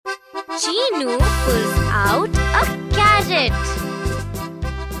Cheenu pulls out a carrot.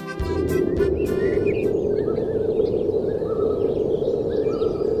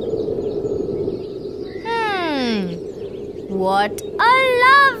 What a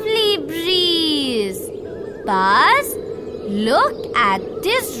lovely breeze! Buzz, look at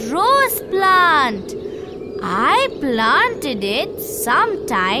this rose plant. I planted it some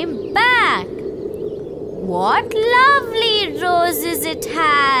time back. What lovely roses it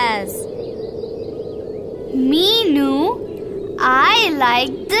has! Meenu, I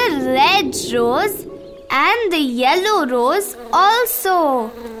like the red rose and the yellow rose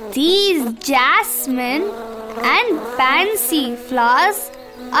also. These jasmine and pansy flowers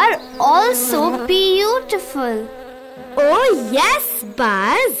are also beautiful. Oh yes,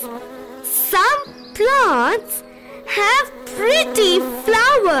 Buzz. Some plants have pretty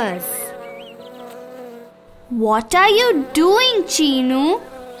flowers. What are you doing, Cheenu?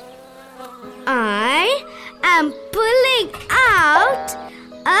 I am pulling out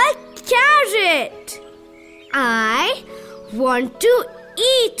a carrot. I want to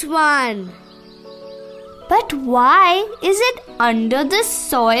eat one. But why is it under the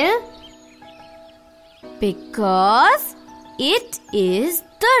soil? Because it is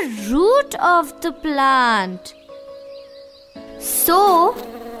the root of the plant. So,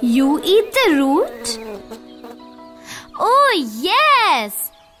 you eat the root? Oh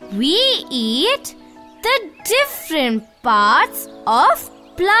yes, we eat the different parts of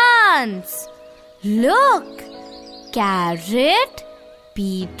plants. Look, carrot,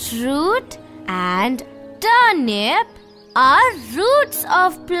 beetroot and turnip are roots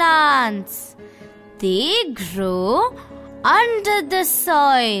of plants. They grow under the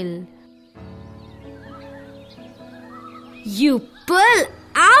soil. You pull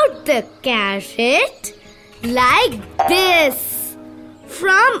out the carrot like this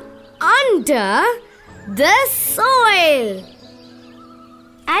from under the soil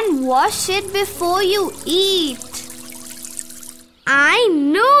and wash it before you eat. I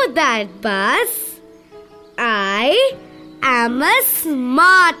know that, Buzz. I am a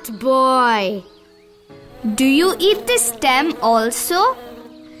smart boy. Do you eat the stem also?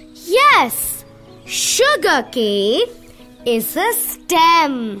 Yes, sugarcane is a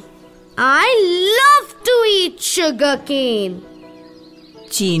stem. I love to eat sugarcane.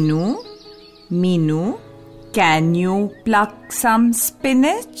 Cheenu, Meenu, can you pluck some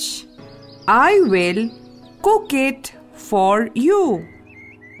spinach? I will cook it for you.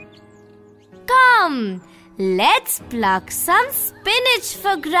 Come, let's pluck some spinach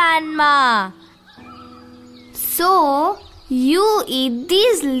for Grandma. So, you eat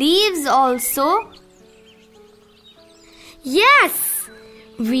these leaves also? Yes,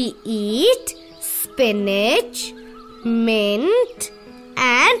 we eat spinach, mint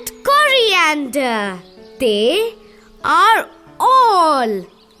and coriander. They are all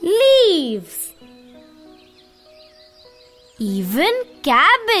leaves. Even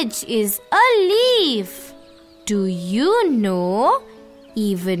cabbage is a leaf. Do you know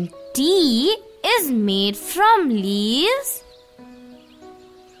even tea is made from leaves?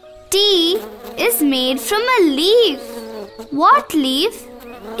 Tea is made from a leaf. What leaf?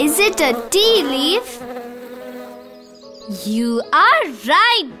 Is it a tea leaf? You are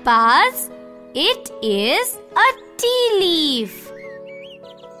right, Buzz. It is a tea leaf.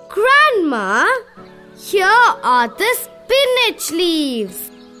 Grandma, here are the spinach leaves.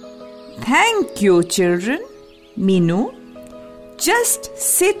 Thank you, children. Meenu, just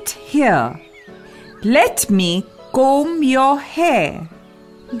sit here. Let me comb your hair.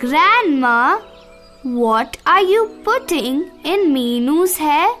 Grandma, what are you putting in Meenu's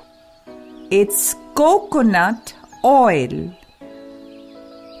hair? It's coconut oil.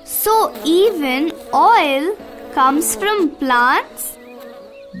 So even oil comes from plants?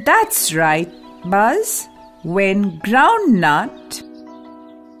 That's right, Buzz. When groundnut,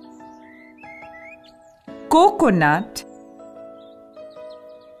 coconut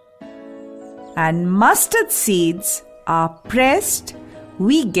and mustard seeds are pressed,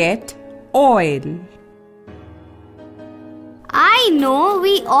 we get oil. I know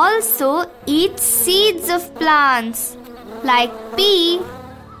we also eat seeds of plants like pea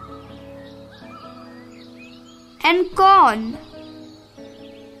and corn.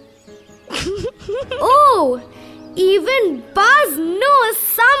 Oh, even Buzz knows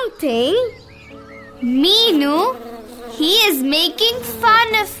something. Meenu, he is making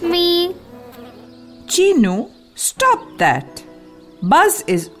fun of me. Cheenu, stop that. Buzz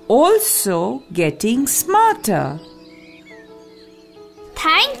is also getting smarter.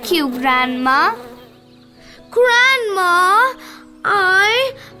 Thank you, Grandma. Grandma,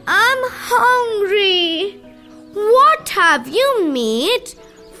 I am have you made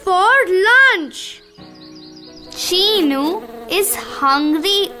for lunch? Cheenu is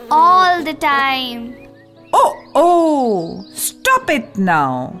hungry all the time. Oh, stop it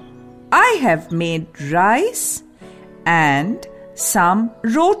now. I have made rice and some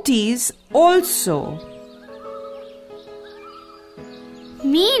rotis also.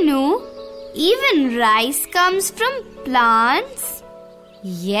 Meenu, even rice comes from plants?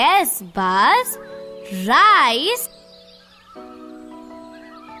 Yes, Buzz. Rice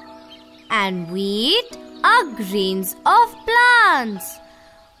and wheat are grains of plants.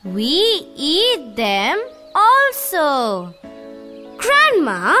 We eat them also.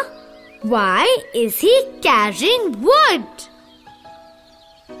 Grandma, why is he carrying wood?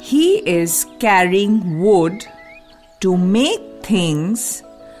 He is carrying wood to make things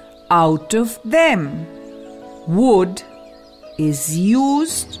out of them. Wood is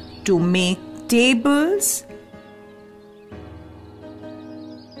used to make tables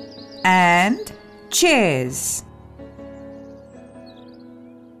and chairs.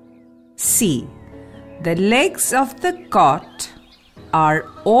 See, the legs of the cot are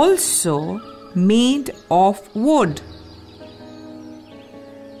also made of wood.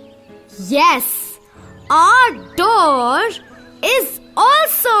 Yes, our door is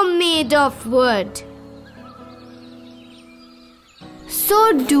also made of wood.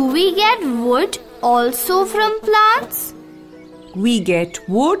 So do we get wood also from plants? We get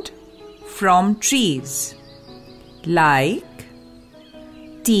wood from trees like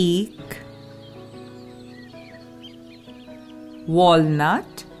teak,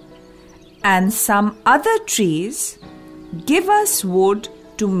 walnut, and some other trees give us wood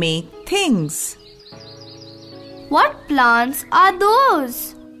to make things. What plants are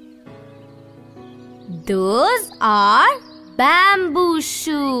those? Those are bamboo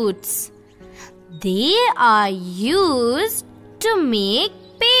shoots. They are used to make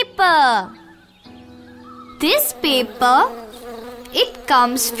paper. This paper, it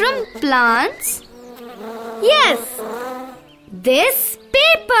comes from plants? Yes, this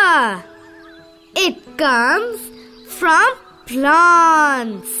paper. It comes from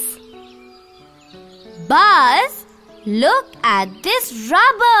plants. Buzz, look at this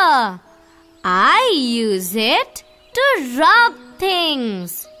rubber. I use it to rub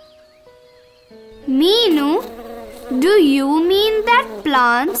things. Meenu, do you mean that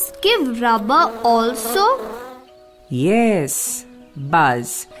plants give rubber also? Yes,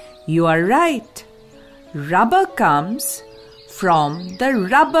 Buzz, you are right. Rubber comes from the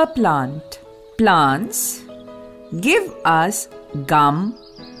rubber plant. Plants give us gum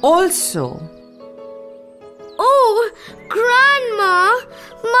also. Oh, Grandma,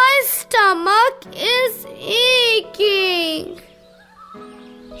 my stomach is aching.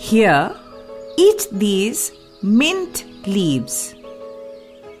 Here, eat these mint leaves.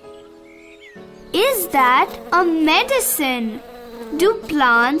 Is that a medicine? Do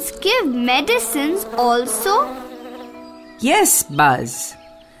plants give medicines also? Yes, Buzz.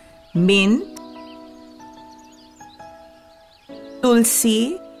 Mint,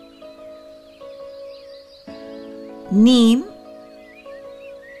 tulsi, neem,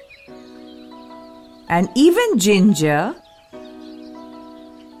 and even ginger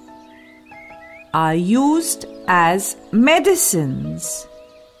are used as medicines.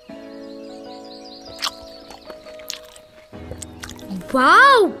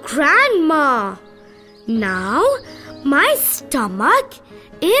 Wow, Grandma! Now my stomach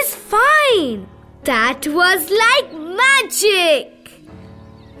is fine. That was like magic.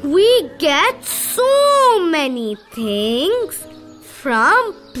 We get so many things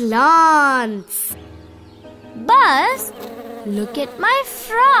from plants. Buzz, look at my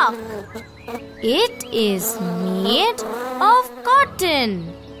frock. It is made of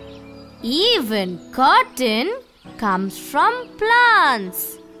cotton. Even cotton comes from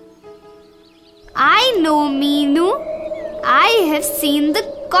plants. I know, Meenu. I have seen the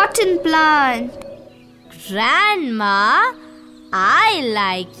cotton plant. Grandma, I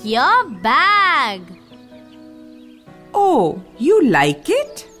like your bag. Oh, you like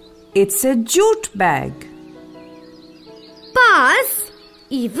it? It's a jute bag. Buzz,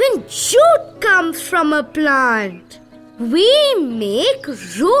 even jute comes from a plant. We make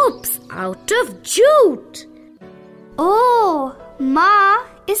ropes out of jute. Oh, Ma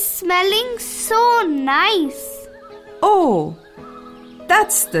is smelling so nice. Oh,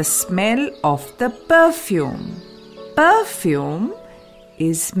 that's the smell of the perfume. Perfume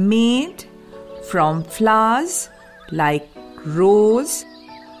is made from flowers like rose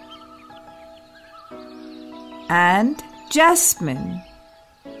and jasmine.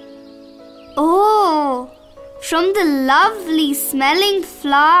 Oh, from the lovely smelling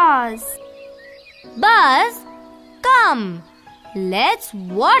flowers. Buzz, come, let's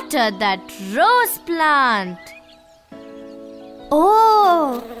water that rose plant.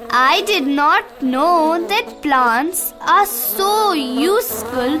 Oh, I did not know that plants are so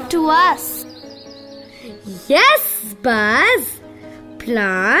useful to us. Yes, Buzz.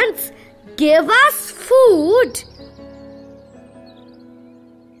 Plants give us food,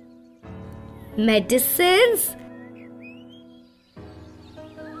 medicines,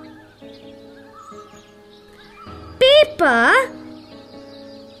 paper,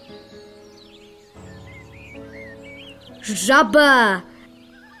 rubber,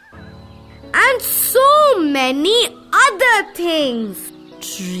 and so many other things.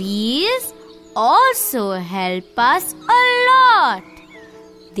 Trees also help us a lot.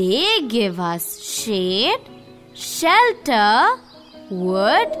 They give us shade, shelter,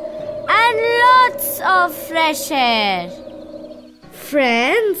 wood, and lots of fresh air.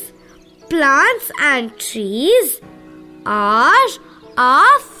 Friends, plants and trees are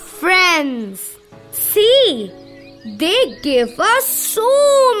our friends. See, they give us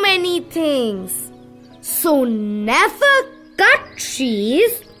so many things. So never cut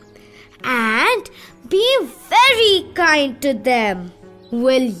trees and be very kind to them.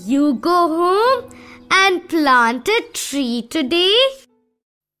 Will you go home and plant a tree today?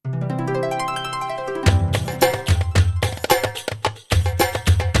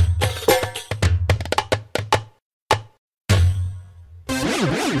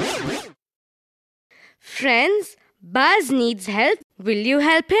 Friends, Buzz needs help. Will you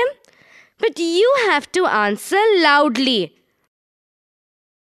help him? But you have to answer loudly.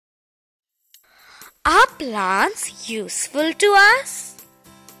 Are plants useful to us?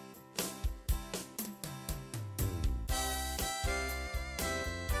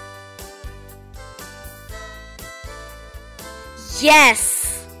 Yes.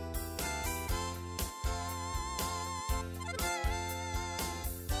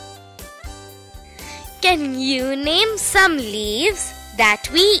 Can you name some leaves that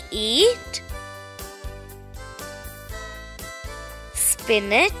we eat?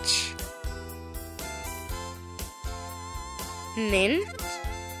 Spinach, mint,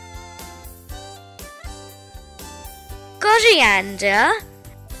 coriander,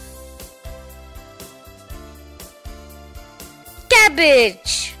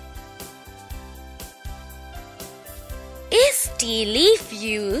 cabbage. Is tea leaf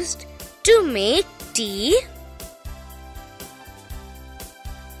used to make tea?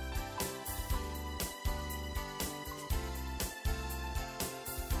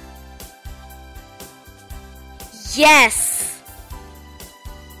 Yes.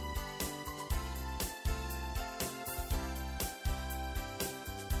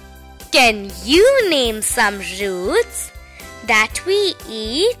 Can you name some roots that we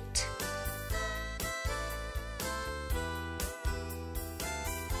eat?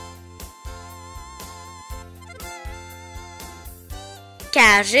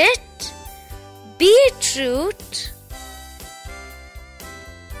 Carrot, beetroot,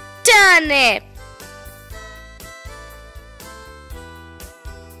 turnip.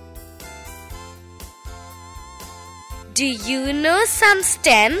 Do you know some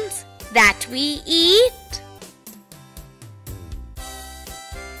stems that we eat?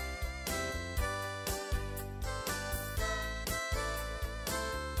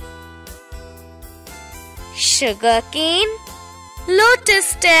 Sugarcane, lotus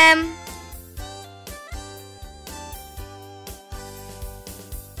stem.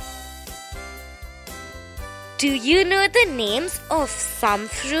 Do you know the names of some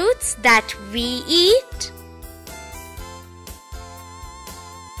fruits that we eat?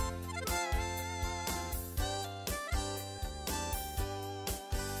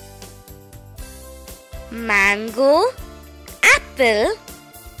 Mango, apple,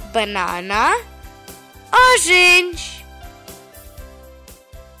 banana, orange.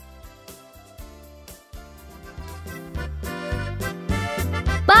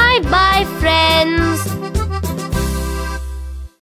 Bye bye, friends.